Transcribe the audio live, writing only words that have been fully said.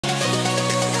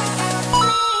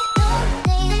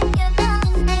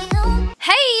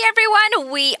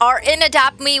everyone, we are in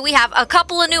Adopt Me. We have a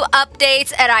couple of new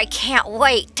updates and I can't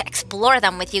wait to explore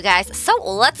them with you guys. So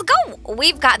let's go.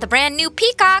 We've got the brand new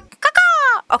Peacock.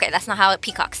 Caw-caw! Okay, that's not how a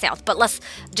peacock sounds, but let's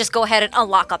just go ahead and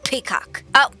unlock a peacock.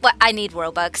 Oh, but I need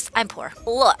Robux. I'm poor.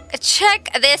 Look, check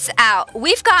this out.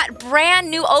 We've got brand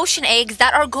new ocean eggs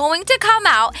that are going to come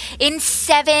out in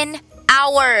 7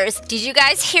 hours. Did you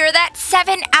guys hear that?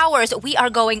 7 hours. We are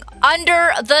going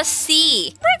under the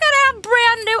sea. We're gonna have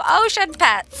brand new ocean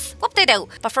pets. Whoop-de-doo.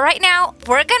 But for right now,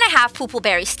 we're gonna have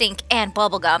Poople, Stink, and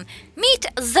Bubblegum meet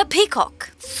the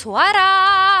peacock.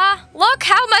 Swada! Look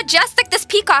how majestic this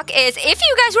peacock is. If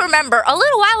you guys remember, a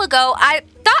little while ago, I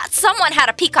thought someone had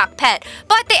a peacock pet,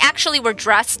 but they actually were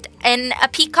dressed in a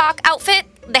peacock outfit.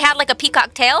 They had like a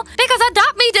peacock tail because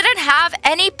Adopt Me didn't have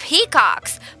any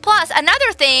peacocks. Plus,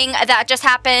 another thing that just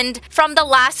happened from the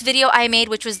last video I made,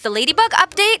 which was the ladybug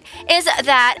update, is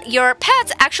that your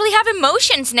pets actually have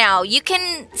emotions now. You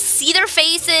can see their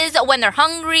faces when they're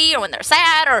hungry or when they're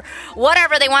sad or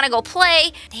whatever they want to go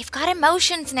play. They've got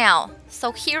emotions now.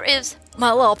 So here is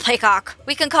my little peacock.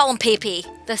 We can call him Pee-Pee.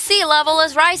 The sea level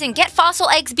is rising. Get fossil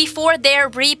eggs before they're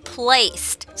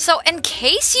replaced. So in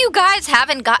case you guys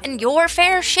haven't gotten your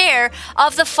fair share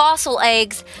of the fossil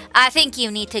eggs, I think you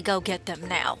need to go get them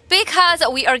now. Because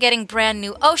we are getting brand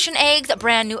new ocean eggs,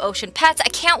 brand new ocean pets. I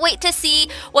can't wait to see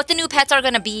what the new pets are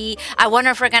going to be. I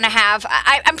wonder if we're going to have,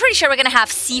 I'm pretty sure we're going to have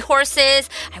seahorses.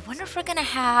 I wonder if we're going to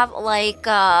have like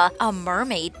a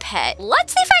mermaid pet.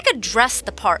 Let's see if I could dress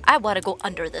the part. I want to go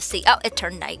under the sea. Oh, it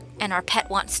turned night and our pet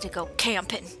wants to go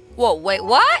camping. Whoa, wait,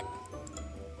 what?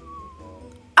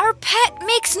 Our pet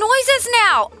makes noises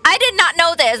now. I did not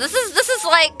know this. This is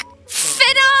like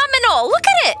phenomenal. Look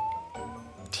at it.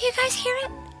 Do you guys hear it?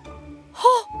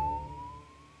 Oh,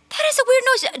 that is a weird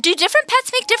noise. Do different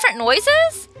pets make different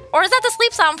noises? Or is that the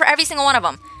sleep sound for every single one of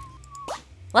them?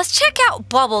 Let's check out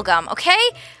Bubblegum, okay?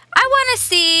 I want to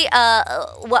see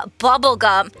what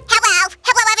Bubblegum.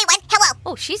 Hello everyone. Hello.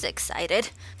 Oh, she's excited.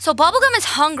 So Bubblegum is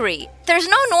hungry. There's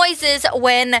no noises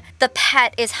when the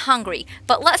pet is hungry.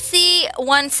 But let's see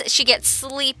once she gets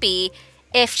sleepy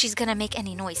if she's gonna make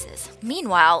any noises.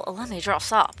 Meanwhile, let me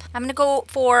dress up. I'm gonna go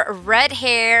for red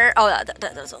hair. Oh, that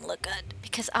doesn't look good.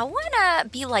 Because I wanna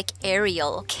be like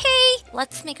Ariel, okay?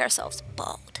 Let's make ourselves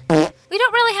bald. We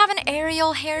don't really have an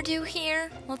Ariel hairdo here.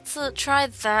 Let's try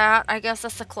that. I guess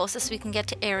that's the closest we can get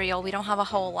to Ariel. We don't have a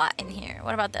whole lot in here.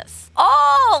 What about this?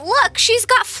 Oh, look, she's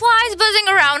got flies buzzing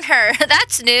around her.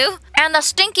 That's new. And the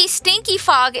stinky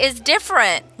fog is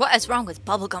different. What is wrong with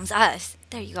Bubblegum's eyes?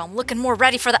 There you go. I'm looking more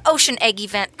ready for the ocean egg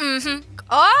event.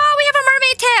 Oh, we have a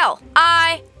mermaid tail.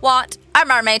 I want a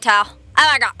mermaid tail. Oh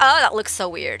my god. Oh, that looks so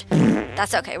weird.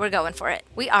 That's okay. We're going for it.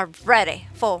 We are ready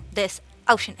for this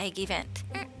ocean egg event.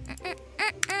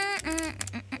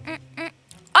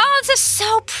 Oh, this is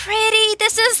so pretty.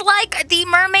 This is like the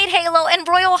mermaid halo in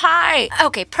Royal High.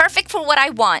 Okay, perfect for what I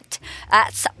want.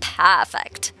 That's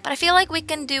perfect. But I feel like we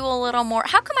can do a little more.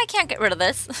 How come I can't get rid of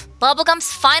this?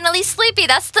 Bubblegum's finally sleepy.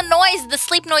 That's the noise, the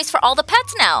sleep noise for all the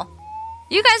pets now.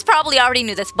 You guys probably already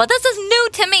knew this, but this is new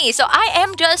to me, so I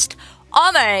am just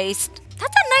amazed.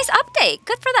 That's a nice update.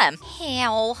 Good for them.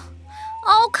 Hail.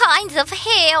 All kinds of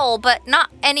hail, but not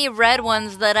any red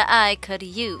ones that I could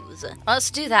use.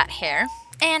 Let's do that hair.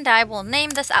 And I will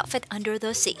name this outfit Under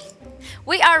the Sea.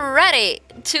 We are ready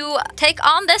to take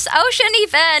on this ocean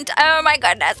event. Oh my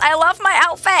goodness, I love my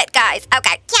outfit, guys.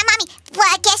 Okay. Yeah, Mommy.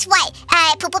 Well, guess what?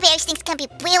 Poople Stink's gonna be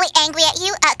really angry at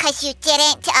you because you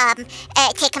didn't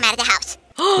take him out of the house.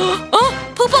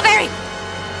 Oh, Poople!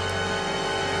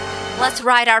 Let's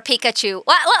ride our Peakachu.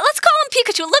 Let's call him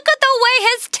Peakachu. Look at the way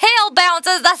his tail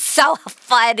bounces. That's so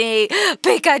funny.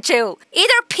 Peakachu.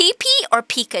 Either Pee-Pee or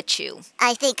Peakachu.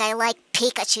 I think I like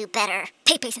Peakachu better.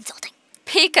 Pee-Pee's insulting.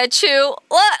 Peakachu.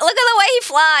 Look at the way he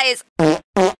flies.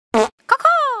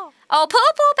 Caw-caw. Oh,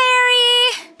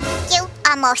 Poople! You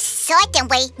almost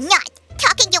certainly not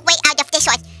talking your way out of this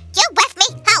one. You left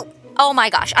me home. Oh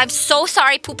my gosh. I'm so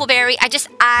sorry, Poople.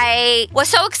 I was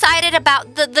so excited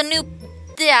about the new...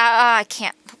 Yeah, I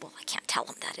can't tell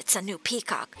him that. It's a new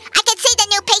peacock. I can see the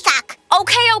new peacock.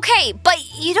 Okay, but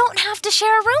you don't have to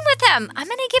share a room with him. I'm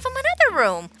gonna give him another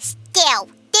room. Still,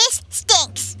 this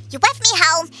stinks. You left me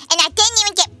home, and I didn't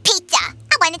even get pizza.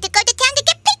 I wanted to go to town to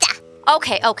get pizza.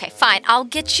 Okay, fine. I'll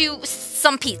get you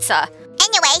some pizza.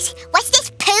 Anyways, what's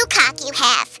this peacock you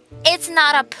have? It's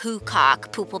not a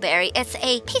peacock, Poopleberry. It's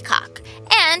a peacock.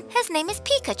 And his name is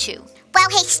Peakachu. Well,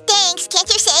 he stinks, can't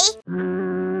you see?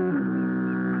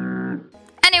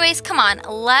 Anyways, come on,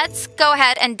 let's go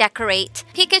ahead and decorate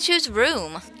Peakachu's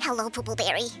room. Hello,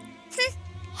 Poopleberry.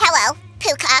 Hello,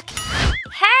 Peacock.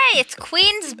 Hey, it's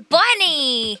Queen's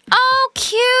Bunny. Okay.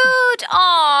 cute.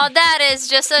 Oh, that is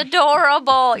just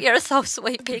adorable. You're so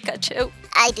sweet, Peakachu.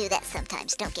 I do that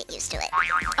sometimes. Don't get used to it.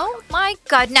 Oh my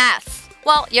goodness.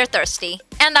 Well, you're thirsty.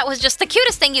 And that was just the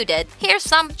cutest thing you did. Here's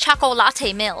some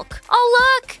chocolate milk.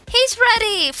 Oh, look. He's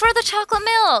ready for the chocolate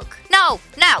milk. No.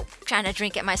 I'm trying to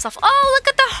drink it myself. Oh, look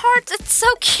at the hearts. It's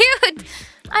so cute.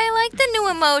 I like the new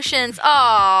emotions.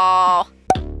 Oh.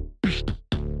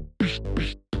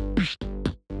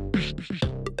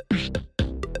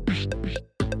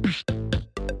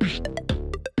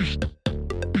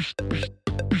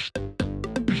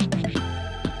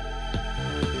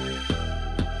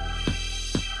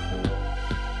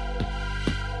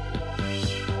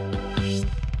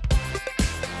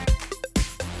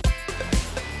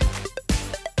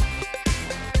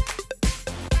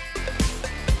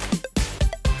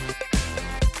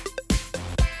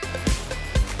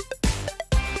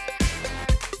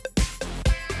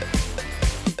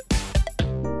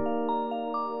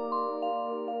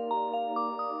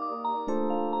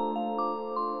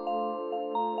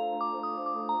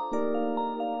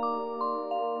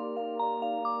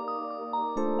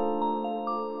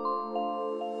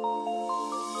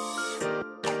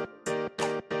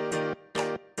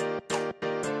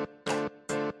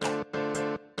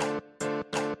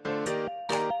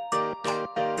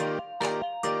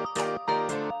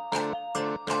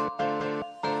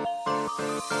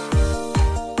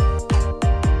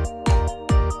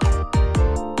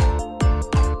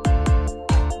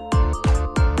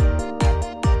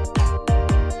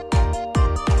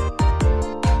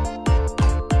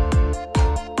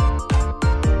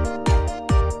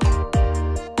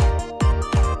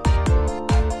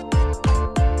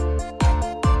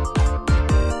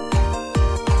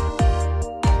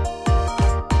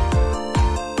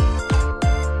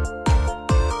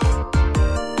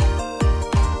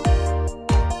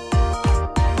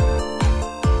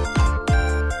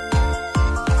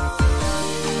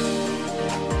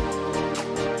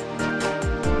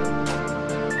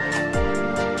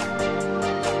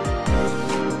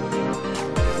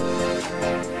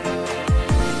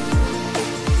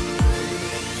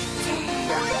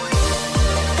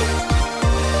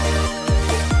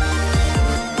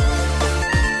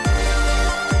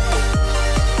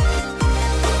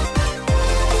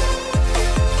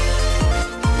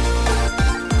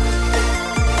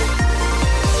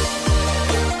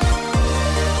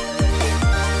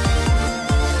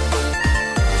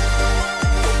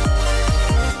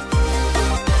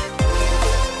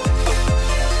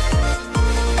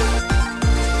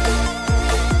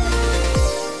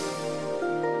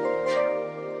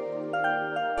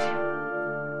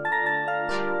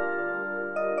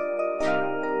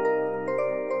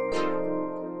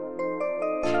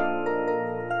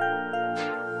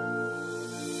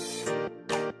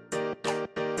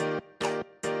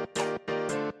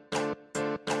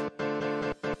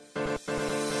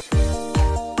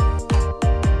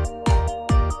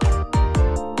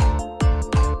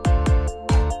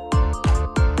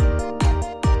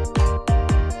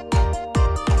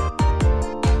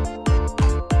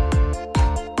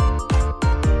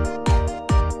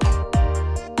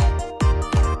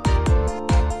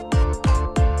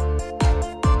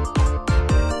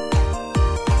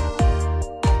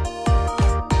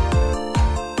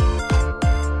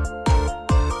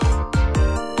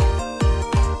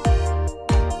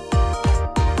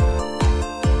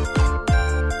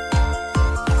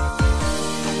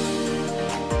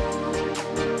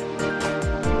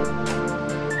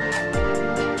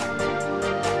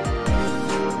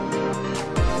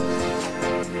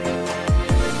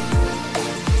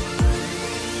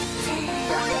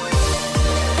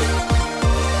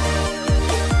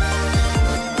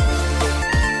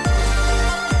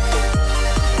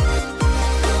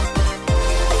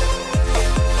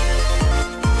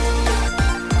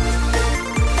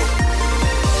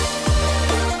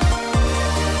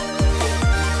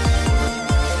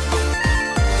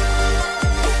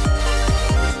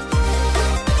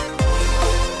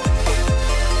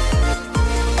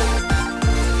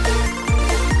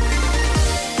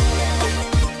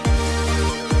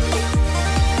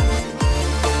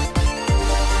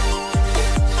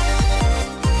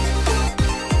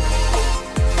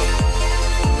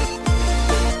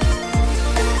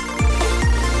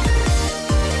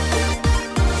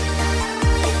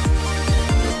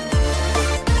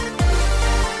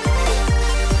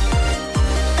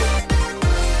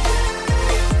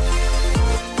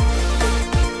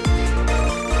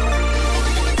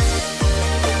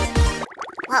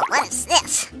 Whoa, what is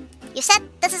this? You said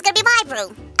this is gonna be my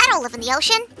room. I don't live in the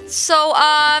ocean. So,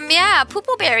 yeah,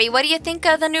 Poopleberry, what do you think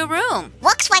of the new room?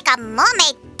 Works like a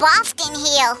mermaid barfed in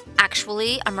here.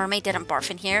 Actually, a mermaid didn't barf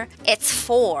in here. It's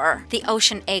for the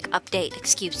ocean egg update,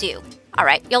 excuse you.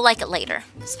 Alright, you'll like it later,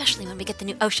 especially when we get the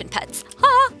new ocean pets.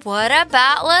 Huh? What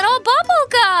about little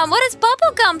Bubblegum? What does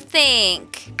Bubblegum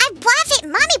think? I love it,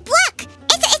 Mommy, look!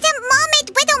 It's a mermaid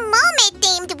with a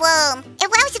mermaid-themed room. It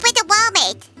was with a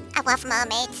mermaid. I love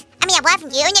mermaids. I mean, I love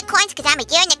unicorns because I'm a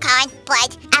unicorn,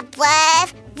 but I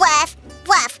love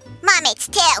mermaids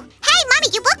too. Hey, Mommy,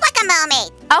 you look like a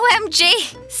mermaid.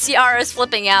 OMG! Ciara's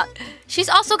flipping out. She's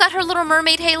also got her little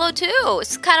mermaid halo too.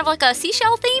 It's kind of like a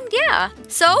seashell themed, yeah.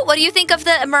 So, what do you think of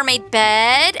the mermaid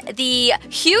bed? The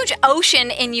huge ocean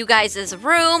in you guys'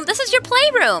 room. This is your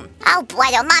playroom. Oh boy,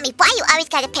 oh Mommy, why you always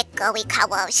gotta pick girly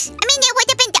colors? I mean, it would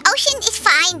have been the ocean is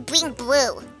fine, bring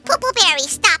blue. Poopleberry,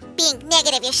 stop being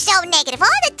negative. You're so negative all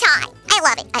the time. I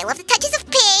love it. I love the touches of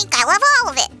pink. I love all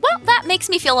of it. Well, that makes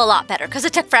me feel a lot better because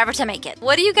it took forever to make it.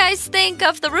 What do you guys think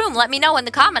of the room? Let me know in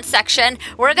the comments section.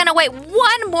 We're gonna wait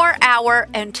 1 more hour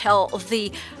until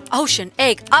the ocean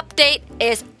egg update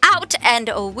is out and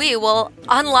we will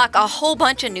unlock a whole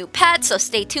bunch of new pets, so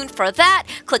stay tuned for that.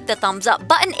 Click the thumbs up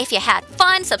button if you had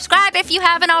fun. Subscribe if you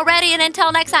haven't already, and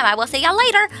until next time, I will see y'all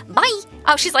later. Bye.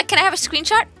 Oh, she's like, can I have a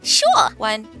screenshot? Sure.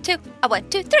 1, 2, 1,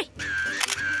 2, 3.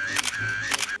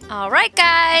 All right,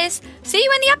 guys. See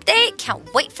you in the update.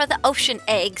 Can't wait for the ocean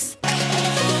eggs.